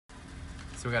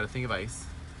So we got a thing of ice,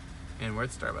 and we're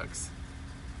at Starbucks.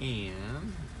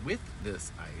 And with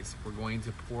this ice, we're going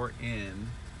to pour in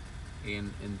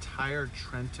an entire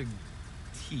Trenta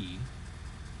tea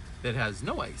that has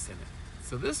no ice in it.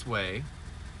 So this way,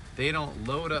 they don't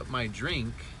load up my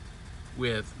drink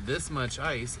with this much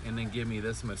ice and then give me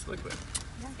this much liquid.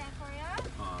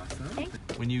 Awesome.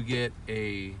 When you get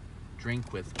a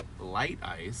drink with light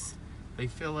ice, they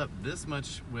fill up this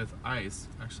much with ice.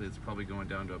 Actually, it's probably going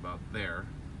down to about there.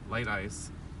 Light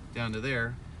ice down to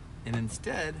there. And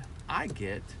instead, I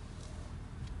get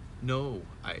no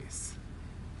ice.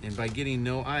 And by getting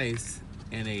no ice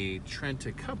and a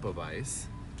Trenta cup of ice,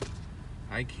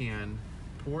 I can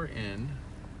pour in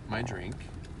my drink.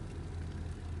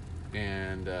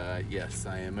 And yes,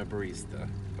 I am a barista,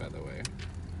 by the way.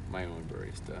 My own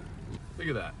barista. Look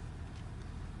at that.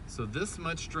 So this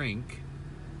much drink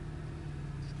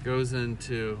goes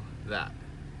into that.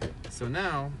 So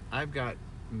now I've got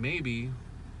maybe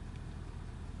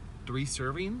 3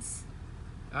 servings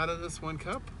out of this 1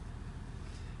 cup.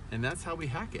 And that's how we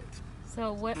hack it.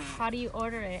 So how do you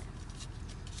order it?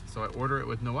 So I order it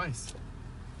with no ice.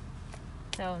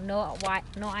 So no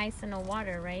ice and no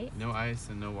water, right? No ice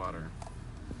and no water.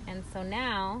 And so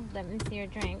now, let me see your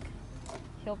drink.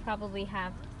 He'll probably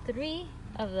have 3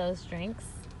 of those drinks.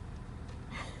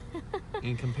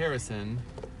 In comparison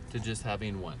to just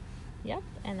having 1. Yep,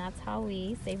 and that's how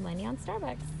we save money on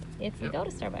Starbucks. If we go to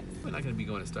Starbucks. We're not going to be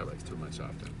going to Starbucks too much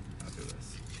often after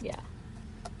this. Yeah.